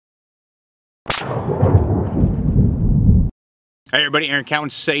Hey everybody, Aaron Cowan,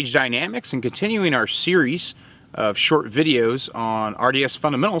 Sage Dynamics, and continuing our series of short videos on RDS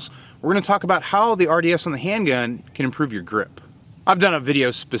fundamentals, we're going to talk about how the RDS on the handgun can improve your grip. I've done a video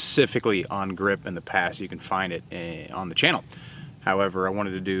specifically on grip in the past. You can find it on the channel. However, I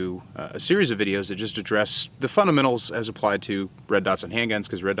wanted to do a series of videos that just address the fundamentals as applied to red dots on handguns,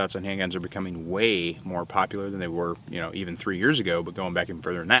 because red dots on handguns are becoming way more popular than they were, even 3 years ago, but going back even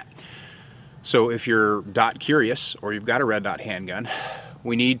further than that. So if you're dot curious or you've got a red dot handgun,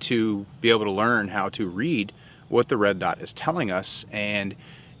 we need to be able to learn how to read what the red dot is telling us, and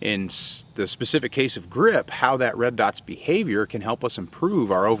in the specific case of grip, how that red dot's behavior can help us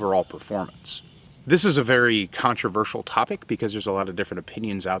improve our overall performance. This is a very controversial topic because there's a lot of different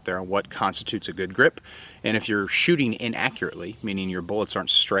opinions out there on what constitutes a good grip. And if you're shooting inaccurately, meaning your bullets aren't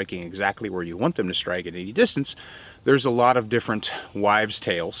striking exactly where you want them to strike at any distance, there's a lot of different wives'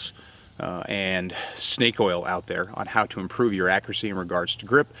 tales and snake oil out there on how to improve your accuracy in regards to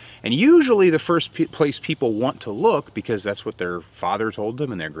grip. And usually the first place people want to look, because that's what their father told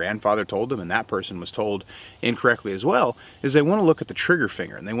them and their grandfather told them, and that person was told incorrectly as well, is they want to look at the trigger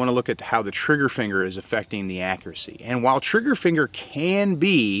finger, and they want to look at how the trigger finger is affecting the accuracy. And while trigger finger can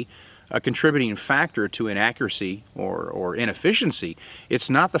be a contributing factor to inaccuracy or inefficiency, it's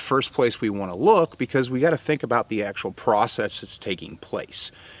not the first place we want to look, because we got to think about the actual process that's taking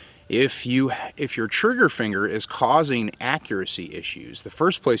place. If your trigger finger is causing accuracy issues, the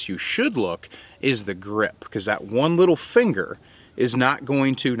first place you should look is the grip, because that one little finger is not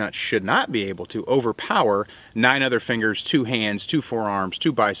going to, should not be able to overpower 9 other fingers, 2 hands, 2 forearms,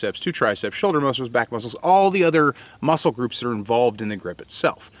 2 biceps, 2 triceps, shoulder muscles, back muscles, all the other muscle groups that are involved in the grip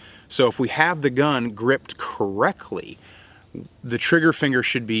itself. So if we have the gun gripped correctly, the trigger finger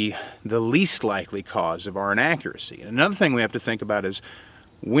should be the least likely cause of our inaccuracy. And another thing we have to think about is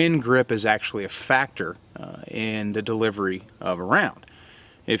when grip is actually a factor in the delivery of a round.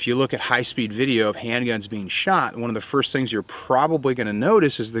 If you look at high-speed video of handguns being shot, one of the first things you're probably going to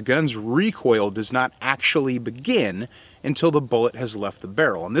notice is the gun's recoil does not actually begin until the bullet has left the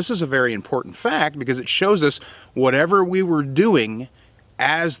barrel. And this is a very important fact, because it shows us whatever we were doing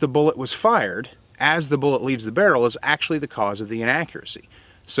as the bullet was fired, as the bullet leaves the barrel, is actually the cause of the inaccuracy.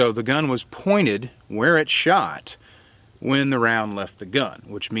 So the gun was pointed where it shot when the round left the gun,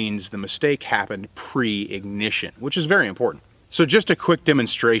 which means the mistake happened pre-ignition, which is very important. So just a quick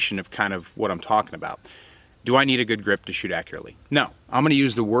demonstration of kind of what I'm talking about. Do I need a good grip to shoot accurately? No. I'm going to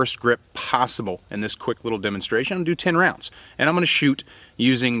use the worst grip possible in this quick little demonstration. I'm going to do 10 rounds. And I'm going to shoot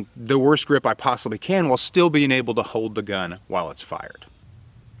using the worst grip I possibly can while still being able to hold the gun while it's fired.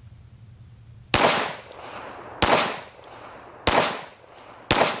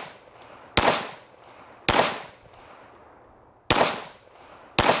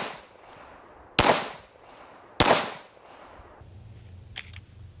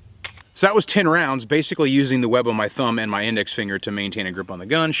 So that was 10 rounds, basically using the web of my thumb and my index finger to maintain a grip on the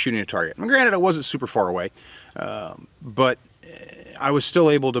gun, shooting a target. And granted, I wasn't super far away, but I was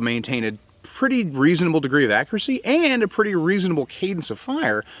still able to maintain a pretty reasonable degree of accuracy and a pretty reasonable cadence of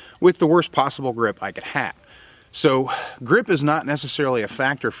fire with the worst possible grip I could have. So grip is not necessarily a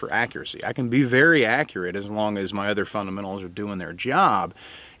factor for accuracy. I can be very accurate as long as my other fundamentals are doing their job.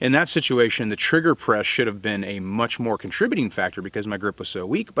 In that situation, the trigger press should have been a much more contributing factor because my grip was so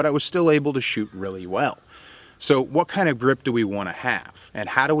weak, but I was still able to shoot really well. So what kind of grip do we want to have? And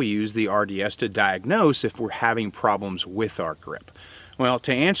how do we use the RDS to diagnose if we're having problems with our grip? Well,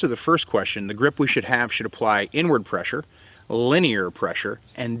 to answer the first question, the grip we should have should apply inward pressure, linear pressure,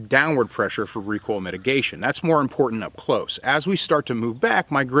 and downward pressure for recoil mitigation. That's more important up close. As we start to move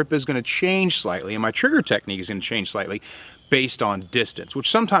back, my grip is going to change slightly, and my trigger technique is going to change slightly based on distance,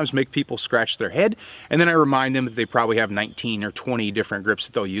 which sometimes make people scratch their head, and then I remind them that they probably have 19 or 20 different grips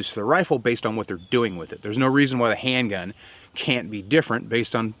that they'll use for the rifle based on what they're doing with it. There's no reason why the handgun can't be different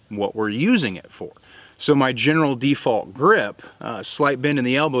based on what we're using it for. So my general default grip, slight bend in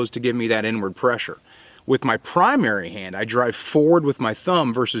the elbows to give me that inward pressure. With my primary hand, I drive forward with my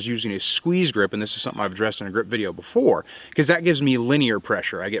thumb versus using a squeeze grip, and this is something I've addressed in a grip video before, because that gives me linear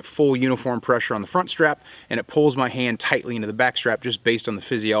pressure. I get full uniform pressure on the front strap, and it pulls my hand tightly into the back strap just based on the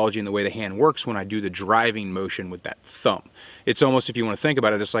physiology and the way the hand works when I do the driving motion with that thumb. It's almost, if you want to think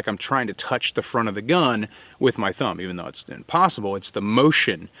about it, it's like I'm trying to touch the front of the gun with my thumb, even though it's impossible. It's the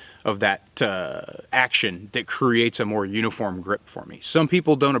motion of that action that creates a more uniform grip for me. Some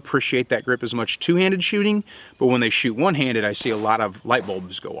people don't appreciate that grip as much two-handed shooting, but when they shoot one-handed, I see a lot of light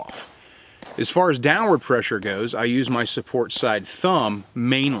bulbs go off. As far as downward pressure goes, I use my support side thumb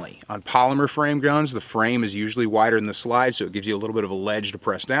mainly. On polymer frame guns, the frame is usually wider than the slide, so it gives you a little bit of a ledge to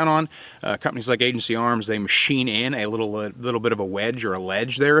press down on. Companies like Agency Arms, they machine in a little bit of a wedge or a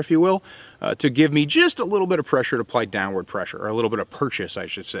ledge there, if you will, to give me just a little bit of pressure to apply downward pressure, or a little bit of purchase, I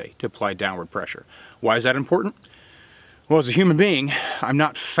should say, to apply downward pressure. Why is that important? Well, as a human being, I'm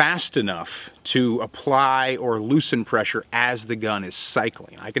not fast enough to apply or loosen pressure as the gun is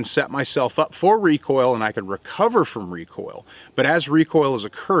cycling. I can set myself up for recoil and I can recover from recoil, but as recoil is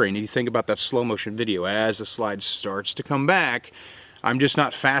occurring, you think about that slow motion video, as the slide starts to come back, I'm just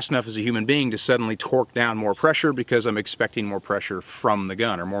not fast enough as a human being to suddenly torque down more pressure because I'm expecting more pressure from the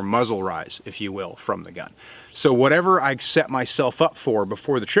gun, or more muzzle rise, if you will, from the gun. So whatever I set myself up for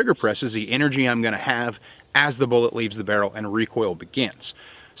before the trigger press is the energy I'm going to have as the bullet leaves the barrel and recoil begins.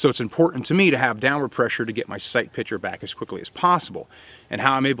 So it's important to me to have downward pressure to get my sight picture back as quickly as possible. And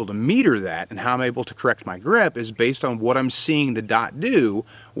how I'm able to meter that and how I'm able to correct my grip is based on what I'm seeing the dot do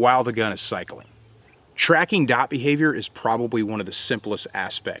while the gun is cycling. Tracking dot behavior is probably one of the simplest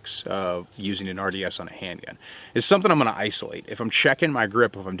aspects of using an RDS on a handgun. It's something I'm going to isolate. If I'm checking my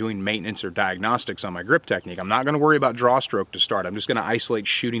grip, if I'm doing maintenance or diagnostics on my grip technique, I'm not going to worry about draw stroke to start. I'm just going to isolate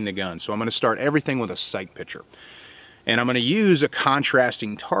shooting the gun. So I'm going to start everything with a sight picture. And I'm going to use a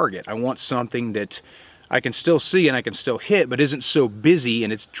contrasting target. I want something that I can still see and I can still hit, but isn't so busy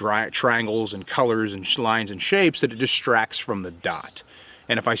in its triangles and colors and lines and shapes that it distracts from the dot.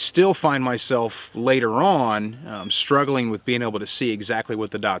 And if I still find myself later on struggling with being able to see exactly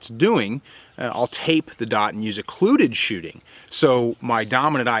what the dot's doing, I'll tape the dot and use occluded shooting. So my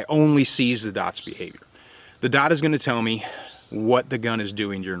dominant eye only sees the dot's behavior. The dot is going to tell me what the gun is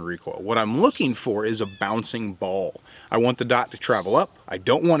doing during recoil. What I'm looking for is a bouncing ball. I want the dot to travel up. I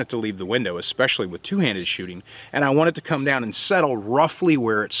don't want it to leave the window, especially with two-handed shooting. And I want it to come down and settle roughly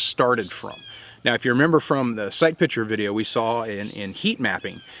where it started from. Now, if you remember from the sight picture video we saw in heat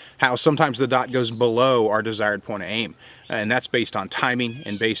mapping, how sometimes the dot goes below our desired point of aim. And that's based on timing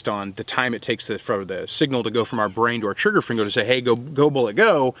and based on the time it takes for the signal to go from our brain to our trigger finger to say, hey, go bullet,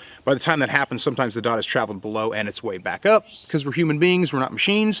 go. By the time that happens, sometimes the dot has traveled below and it's way back up. Because we're human beings, we're not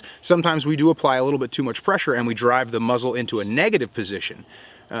machines. Sometimes we do apply a little bit too much pressure and we drive the muzzle into a negative position.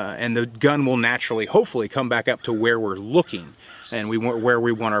 And the gun will naturally, hopefully, come back up to where we're looking and where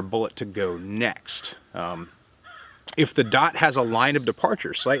we want our bullet to go next. If the dot has a line of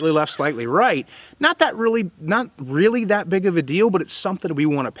departure, slightly left, slightly right, not really that big of a deal, but it's something we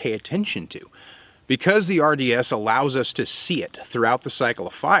want to pay attention to. Because the RDS allows us to see it throughout the cycle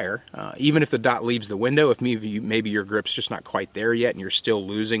of fire, even if the dot leaves the window, if maybe your grip's just not quite there yet and you're still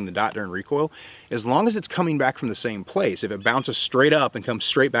losing the dot during recoil, as long as it's coming back from the same place, if it bounces straight up and comes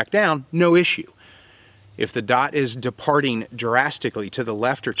straight back down, no issue. If the dot is departing drastically to the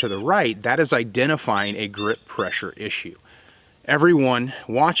left or to the right, that is identifying a grip pressure issue. Everyone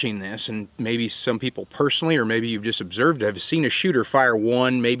watching this, and maybe some people personally, or maybe you've just observed it, have seen a shooter fire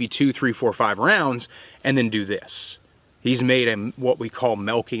 1, maybe 2, 3, 4, 5 rounds, and then do this. He's made what we call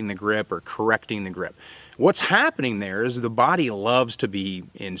milking the grip or correcting the grip. What's happening there is the body loves to be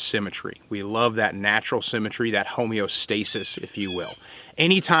in symmetry. We love that natural symmetry, that homeostasis, if you will.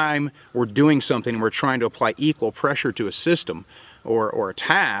 Anytime we're doing something and we're trying to apply equal pressure to a system or a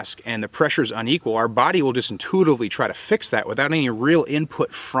task and the pressure is unequal, our body will just intuitively try to fix that without any real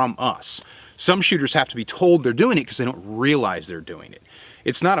input from us. Some shooters have to be told they're doing it because they don't realize they're doing it.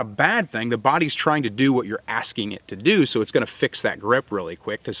 It's not a bad thing. The body's trying to do what you're asking it to do, so it's going to fix that grip really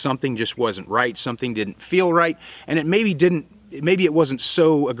quick because something just wasn't right, something didn't feel right, and it maybe it wasn't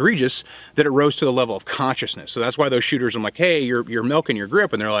so egregious that it rose to the level of consciousness. So that's why those shooters, I'm like, hey, you're milking your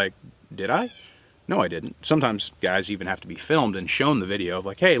grip, and they're like, did I? No, I didn't. Sometimes guys even have to be filmed and shown the video of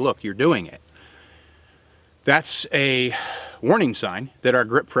like, hey, look, you're doing it. That's a warning sign that our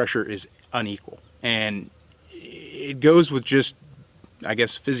grip pressure is unequal. And it goes with just, I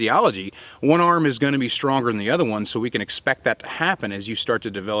guess, physiology. One arm is going to be stronger than the other one, so we can expect that to happen as you start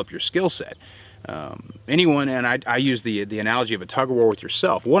to develop your skill set. Anyone, and I use the analogy of a tug of war with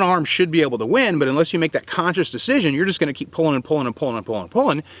yourself. One arm should be able to win, but unless you make that conscious decision, you're just going to keep pulling and pulling and pulling and pulling and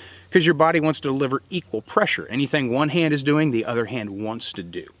pulling because your body wants to deliver equal pressure. Anything one hand is doing, the other hand wants to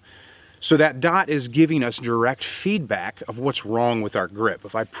do. So that dot is giving us direct feedback of what's wrong with our grip.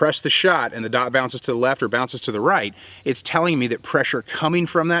 If I press the shot and the dot bounces to the left or bounces to the right, it's telling me that pressure coming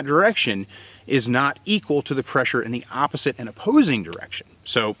from that direction is not equal to the pressure in the opposite and opposing direction.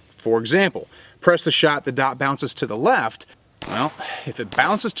 So, for example, press the shot, the dot bounces to the left. Well, if it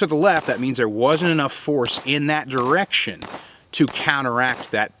bounces to the left, that means there wasn't enough force in that direction to counteract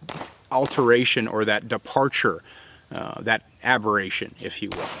that alteration or that departure that aberration, if you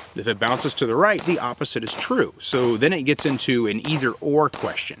will. If it bounces to the right, the opposite is true. So then it gets into an either-or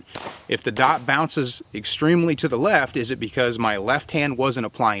question. If the dot bounces extremely to the left, is it because my left hand wasn't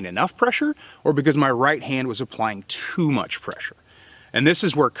applying enough pressure, or because my right hand was applying too much pressure? And this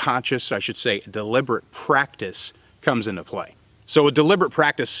is where conscious, I should say, deliberate practice comes into play. So a deliberate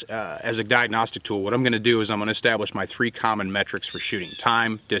practice as a diagnostic tool, what I'm going to do is I'm going to establish my 3 common metrics for shooting: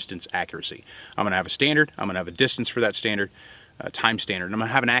 time, distance, accuracy. I'm going to have a standard, I'm going to have a distance for that standard, time standard, and I'm going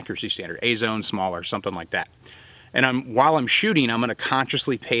to have an accuracy standard, A zone, smaller, something like that. And while I'm shooting, I'm going to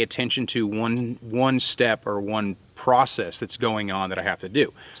consciously pay attention to one step or one process that's going on that I have to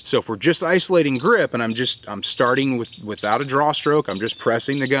do. So if we're just isolating grip and I'm starting without a draw stroke, I'm just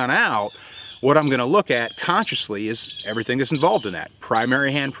pressing the gun out, what I'm going to look at consciously is everything that's involved in that: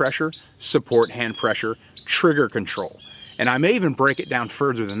 primary hand pressure, support hand pressure, trigger control. And I may even break it down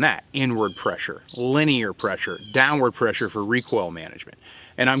further than that: inward pressure, linear pressure, downward pressure for recoil management.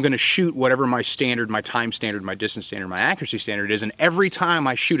 And I'm going to shoot whatever my standard, my time standard, my distance standard, my accuracy standard is, and every time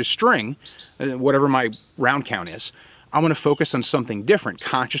I shoot a string, whatever my round count is, I'm going to focus on something different,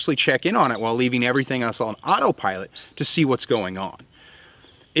 consciously check in on it while leaving everything else on autopilot to see what's going on.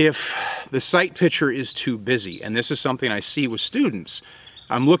 If the sight picture is too busy, and this is something I see with students,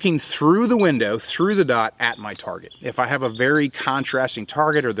 I'm looking through the window, through the dot, at my target. If I have a very contrasting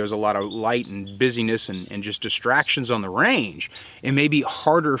target, or there's a lot of light and busyness and just distractions on the range, it may be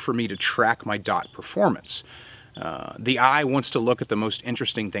harder for me to track my dot performance. The eye wants to look at the most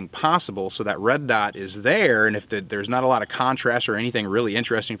interesting thing possible, so that red dot is there, and if there's not a lot of contrast or anything really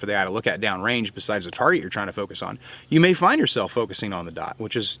interesting for the eye to look at downrange besides the target you're trying to focus on, you may find yourself focusing on the dot,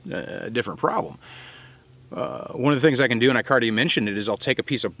 which is a different problem. One of the things I can do, and I already mentioned it, is I'll take a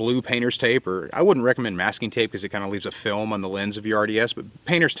piece of blue painter's tape, or I wouldn't recommend masking tape because it kind of leaves a film on the lens of your RDS, but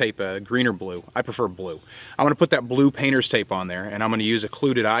painter's tape, green or blue. I prefer blue. I'm going to put that blue painter's tape on there, and I'm going to use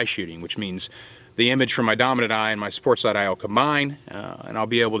occluded eye shooting, which means the image from my dominant eye and my sports side eye will combine, and I'll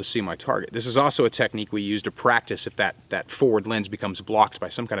be able to see my target. This is also a technique we use to practice if that forward lens becomes blocked by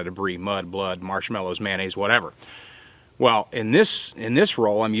some kind of debris, mud, blood, marshmallows, mayonnaise, whatever. Well, in this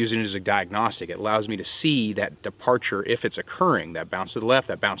role, I'm using it as a diagnostic. It allows me to see that departure if it's occurring, that bounce to the left,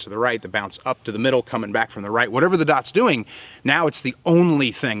 that bounce to the right, the bounce up to the middle, coming back from the right, whatever the dot's doing. Now it's the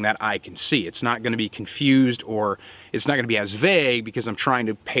only thing that I can see. It's not going to be confused, or it's not going to be as vague, because I'm trying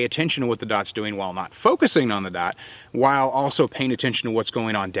to pay attention to what the dot's doing while not focusing on the dot, while also paying attention to what's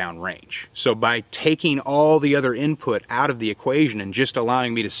going on downrange. So by taking all the other input out of the equation and just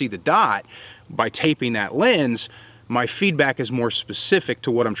allowing me to see the dot, by taping that lens, my feedback is more specific to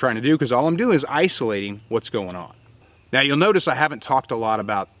what I'm trying to do, because all I'm doing is isolating what's going on. Now you'll notice I haven't talked a lot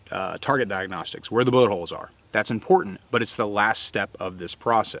about target diagnostics, where the bullet holes are. That's important, but it's the last step of this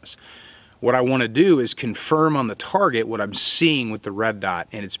process. What I want to do is confirm on the target what I'm seeing with the red dot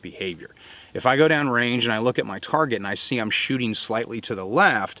and its behavior. If I go down range and I look at my target and I see I'm shooting slightly to the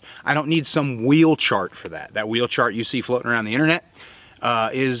left, I don't need some wheel chart for that. That wheel chart you see floating around the internet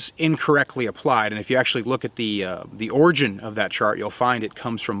is incorrectly applied, and if you actually look at the origin of that chart, you'll find it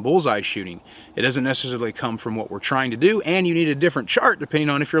comes from bullseye shooting. It doesn't necessarily come from what we're trying to do, and you need a different chart depending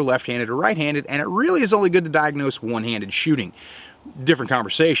on if you're left-handed or right-handed, and it really is only good to diagnose one-handed shooting. Different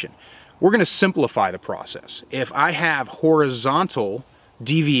conversation. We're going to simplify the process. If I have horizontal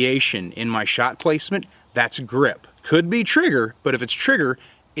deviation in my shot placement, that's grip. Could be trigger, but if it's trigger,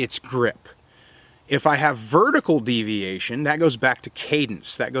 it's grip. If I have vertical deviation, that goes back to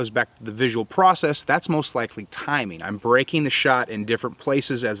cadence, that goes back to the visual process, that's most likely timing. I'm breaking the shot in different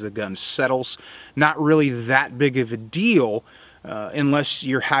places as the gun settles. Not really that big of a deal unless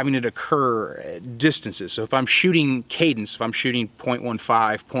you're having it occur at distances. So if I'm shooting cadence, if I'm shooting 0.15,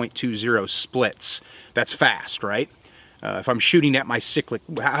 0.20 splits, that's fast, right? If I'm shooting at my cyclic,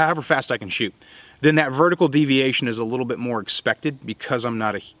 however fast I can shoot, then that vertical deviation is a little bit more expected, because I'm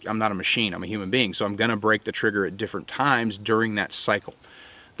not a machine, I'm a human being, so I'm going to break the trigger at different times during that cycle.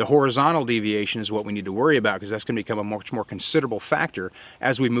 The horizontal deviation is what we need to worry about, because that's going to become a much more considerable factor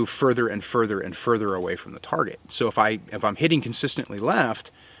as we move further and further and further away from the target. So if I'm hitting consistently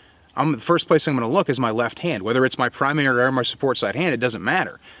left, the first place I'm going to look is my left hand. Whether it's my primary or my support side hand, it doesn't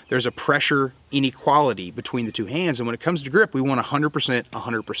matter. There's a pressure inequality between the two hands, and when it comes to grip, we want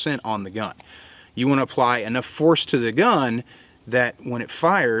 100% on the gun. You want to apply enough force to the gun that when it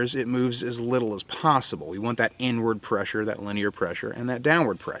fires, it moves as little as possible. We want that inward pressure, that linear pressure, and that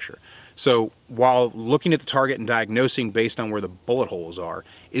downward pressure. So while looking at the target and diagnosing based on where the bullet holes are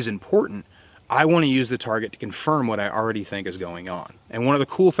is important, I want to use the target to confirm what I already think is going on. And one of the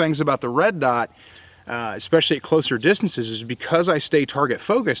cool things about the red dot, especially at closer distances, is because I stay target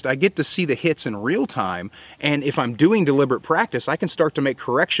focused, I get to see the hits in real time, and if I'm doing deliberate practice, I can start to make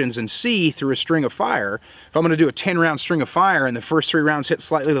corrections and see through a string of fire. If I'm going to do a 10-round string of fire and the first 3 rounds hit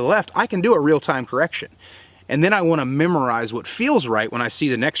slightly to the left, I can do a real-time correction. And then I want to memorize what feels right when I see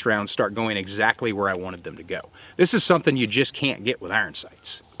the next round start going exactly where I wanted them to go. This is something you just can't get with iron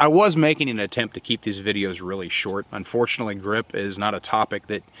sights. I was making an attempt to keep these videos really short. Unfortunately, grip is not a topic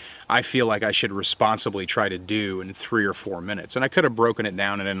that I feel like I should responsibly try to do in 3 or 4 minutes. And I could have broken it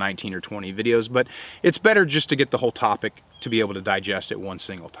down into 19 or 20 videos, but it's better just to get the whole topic to be able to digest it one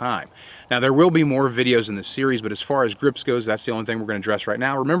single time. Now, there will be more videos in this series, but as far as grips goes, that's the only thing we're going to address right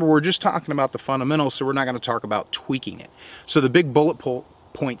now. Remember, we're just talking about the fundamentals, so we're not going to talk about tweaking it. So the big bullet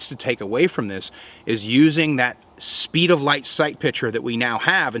points to take away from this is using that speed of light sight picture that we now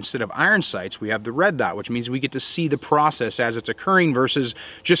have. Instead of iron sights, we have the red dot, which means we get to see the process as it's occurring versus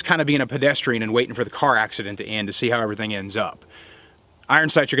just kind of being a pedestrian and waiting for the car accident to end to see how everything ends up. Iron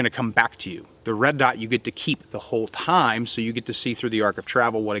sights are going to come back to you. The red dot you get to keep the whole time, so you get to see through the arc of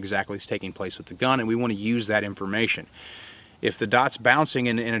travel what exactly is taking place with the gun, and we want to use that information. If the dot's bouncing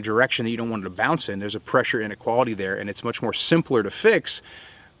in a direction that you don't want it to bounce in, there's a pressure inequality there, and it's much more simpler to fix.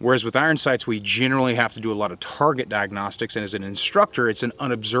 Whereas with iron sights, we generally have to do a lot of target diagnostics, and as an instructor, it's an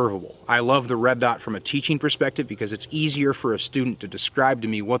unobservable. I love the red dot from a teaching perspective because it's easier for a student to describe to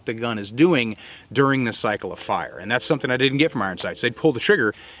me what the gun is doing during the cycle of fire. And that's something I didn't get from iron sights. They'd pull the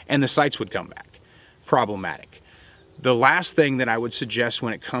trigger and the sights would come back. Problematic. The last thing that I would suggest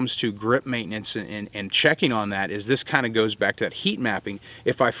when it comes to grip maintenance and checking on that is this kind of goes back to that heat mapping.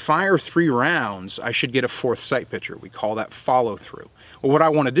 If I fire 3 rounds, I should get a 4th sight picture. We call that follow through. Well, what I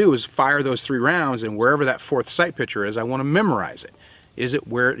want to do is fire those 3 rounds, and wherever that 4th sight picture is, I want to memorize it. Is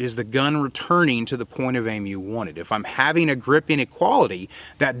the gun returning to the point of aim you wanted? If I'm having a grip inequality,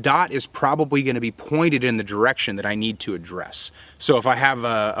 that dot is probably going to be pointed in the direction that I need to address. So if I have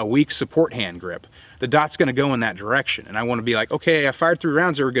a weak support hand grip, the dot's going to go in that direction, and I want to be like, okay, I fired 3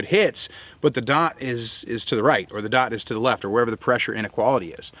 rounds, they were good hits, but the dot is to the right, or the dot is to the left, or wherever the pressure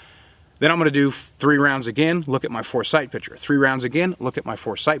inequality is. Then I'm going to do 3 rounds again, look at my 4th sight picture. 3 rounds again, look at my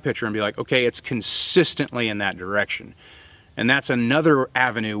 4th sight picture, and be like, okay, it's consistently in that direction. And that's another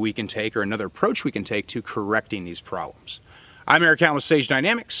avenue we can take, or another approach we can take to correcting these problems. I'm Eric Allen with Sage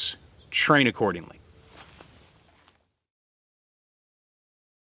Dynamics. Train accordingly.